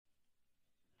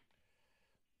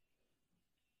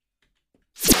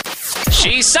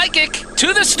She's psychic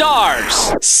to the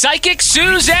stars. Psychic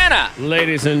Susanna.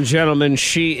 Ladies and gentlemen,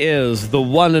 she is the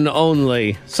one and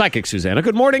only Psychic Susanna.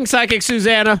 Good morning, Psychic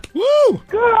Susanna. Woo!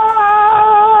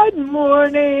 Good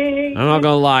morning. I'm not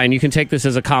going to lie, and you can take this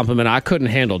as a compliment. I couldn't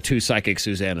handle two Psychic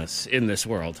Susannas in this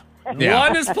world. Yeah.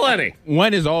 One is plenty.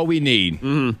 One is all we need.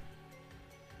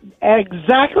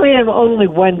 Exactly, and only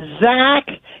one Zach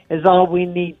is all we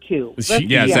need to.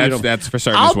 Yes, that's for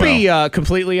certain I'll as well. be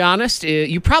completely honest.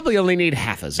 You probably only need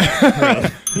half a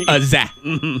Zach. A zap.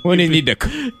 We need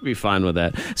to. Be fine with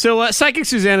that. So, Psychic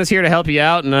Susanna's here to help you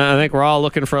out, and I think we're all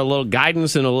looking for a little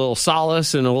guidance and a little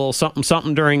solace and a little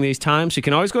something during these times. You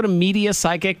can always go to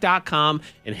MediaPsychic.com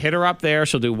and hit her up there.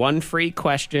 She'll do one free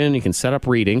question. You can set up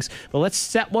readings. But let's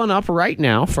set one up right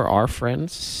now for our friend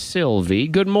Sylvie.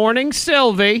 Good morning,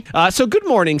 Sylvie. Good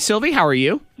morning, Sylvie. How are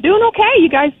you? Doing okay. You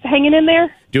guys hanging in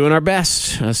there? Doing our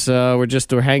best.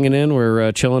 We're hanging in.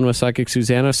 We're chilling with Psychic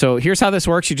Susanna. So here's how this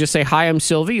works. You just say, "Hi, I'm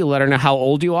Sylvie." You let her know how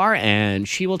old you are, and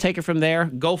she will take it from there.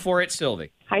 Go for it,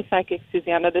 Sylvie. Hi, Psychic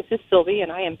Susanna. This is Sylvie,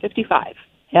 and I am 55.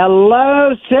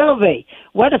 Hello, Sylvie.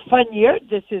 What a fun year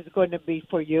this is going to be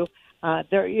for you.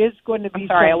 There is going to be I'm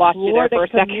sorry, I some lost you there Florida for a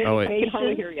second. Oh, wait. I can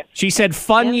hardly hear you. She said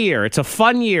fun year. It's a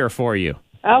fun year for you.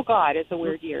 Oh, God, it's a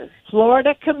weird year.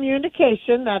 Florida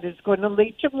communication that is going to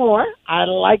lead to more. I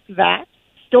like that.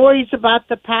 Stories about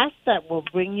the past that will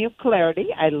bring you clarity.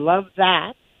 I love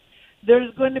that.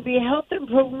 There's going to be health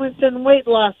improvements and weight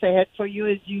loss ahead for you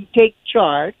as you take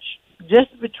charge.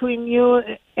 Just between you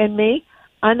and me,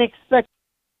 unexpected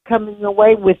coming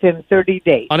away within 30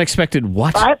 days. Unexpected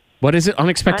what? What is it?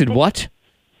 Unexpected what?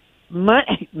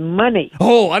 Money.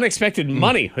 Oh, unexpected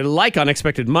money. I like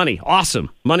unexpected money. Awesome.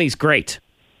 Money's great.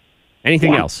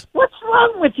 Anything else? What's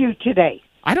wrong with you today?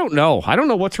 I don't know. I don't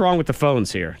know what's wrong with the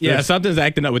phones here. Yeah, something's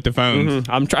acting up with the phones.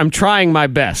 I'm trying my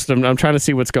best. I'm trying to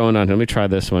see what's going on. Let me try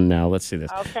this one now. Let's see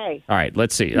this. Okay. All right,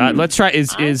 let's see. Let's try.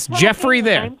 Is Jeffrey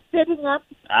there? I'm sitting up.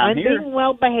 I'm I'm here. being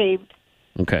well behaved.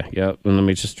 Okay, yep. And let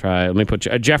me just try. Let me put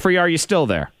Jeffrey, are you still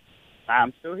there?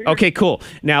 I'm still here. Okay, cool.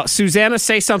 Now, Susanna,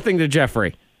 say something to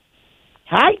Jeffrey.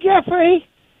 Hi, Jeffrey.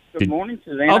 Good morning,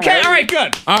 Susanna. Okay, How all are right,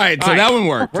 good. All right, so that one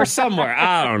worked. We're somewhere.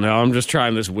 I don't know. I'm just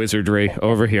trying this wizardry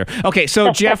over here. Okay,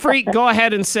 so Jeffrey, go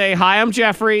ahead and say, "Hi, I'm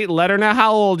Jeffrey." Let her know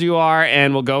how old you are,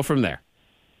 and we'll go from there.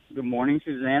 you? Good morning,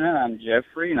 Susanna. I'm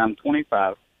Jeffrey, and I'm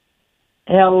 25.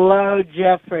 Hello,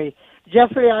 Jeffrey.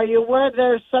 Jeffrey, are you aware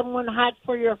there's someone hot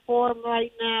for your form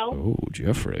right now? Oh,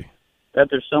 Jeffrey. That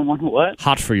there's someone what?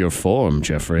 Hot for your form,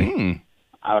 Jeffrey.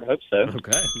 I would hope so.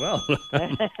 Okay, well.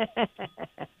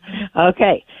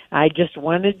 Okay. I just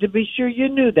wanted to be sure you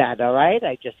knew that, all right?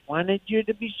 I just wanted you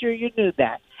to be sure you knew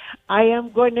that. I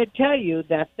am going to tell you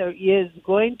that there is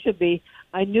going to be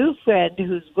a new friend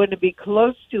who's going to be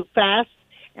close to fast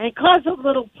and cause a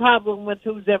little problem with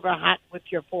who's ever hot with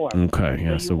your form. Okay,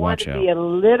 yeah, so you want watch to out. be a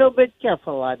little bit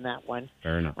careful on that one.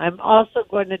 Fair enough. I'm also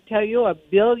going to tell you a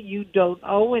bill you don't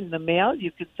owe in the mail.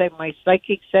 You can say my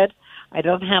psychic said I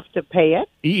don't have to pay it.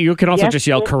 You can also Yes, just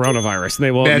yell yes. coronavirus, and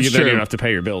they won't. That's Then you true. don't have to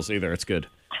pay your bills either. It's good.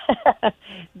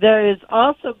 There is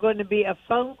also going to be a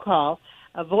phone call,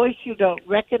 a voice you don't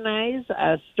recognize,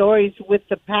 stories with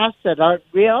the past that aren't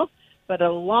real, but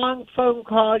a long phone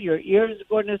call. Your ears are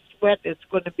going to sweat. It's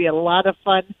going to be a lot of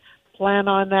fun. Plan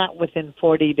on that within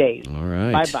 40 days. All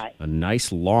right. Bye-bye. A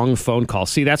nice long phone call.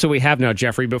 See, that's what we have now,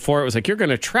 Jeffrey. Before it was like, you're going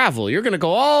to travel. You're going to go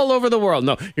all over the world.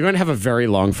 No, you're going to have a very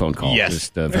long phone call. Yes.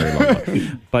 Just a very long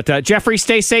one. But Jeffrey,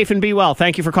 stay safe and be well.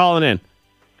 Thank you for calling in.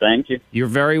 Thank you. You're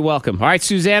very welcome. All right,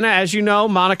 Susanna, as you know,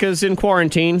 Monica's in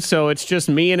quarantine, so it's just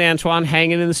me and Antoine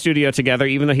hanging in the studio together,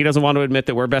 even though he doesn't want to admit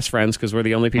that we're best friends because we're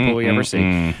the only people we ever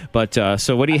see. But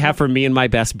so what do you have for me and my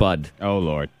best bud? Oh,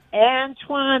 Lord.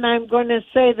 Antoine, I'm going to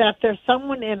say that there's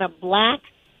someone in a black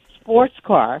sports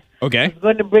car Okay. who's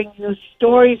going to bring you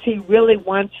stories he really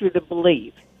wants you to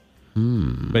believe.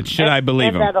 But should I believe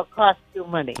and him? that'll cost you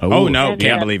money. Oh, no. And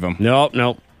Can't that- believe him.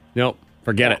 Nope.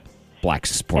 Forget it. Black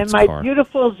And sports my car.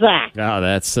 beautiful Zach. Oh,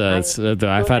 that's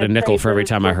I've had a nickel for every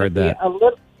time I heard that.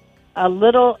 A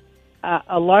little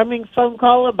alarming phone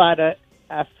call about a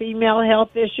female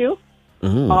health issue.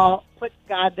 All put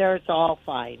God there. It's all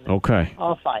fine. Okay.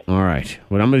 All fine. All right.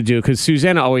 What I'm going to do, because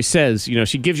Susanna always says,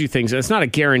 she gives you things, and it's not a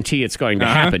guarantee it's going to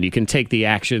happen. You can take the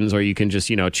actions, or you can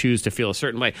just, choose to feel a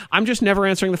certain way. I'm just never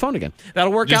answering the phone again.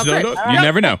 That'll work out great. You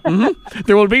never know.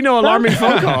 There will be no alarming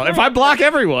phone call if I block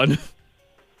everyone.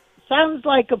 Sounds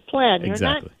like a plan.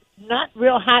 Exactly. You're not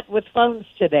real hot with phones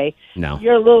today. No.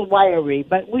 You're a little wiry,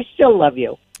 but we still love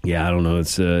you. Yeah, I don't know.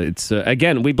 It's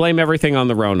again, we blame everything on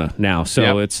the Rona now.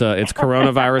 So Yep. it's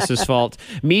coronavirus's fault.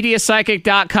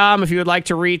 MediaPsychic.com if you would like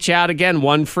to reach out. Again,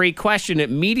 one free question at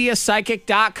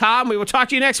MediaPsychic.com. We will talk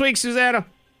to you next week, Susanna.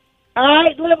 All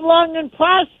right, live long and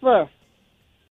prosper.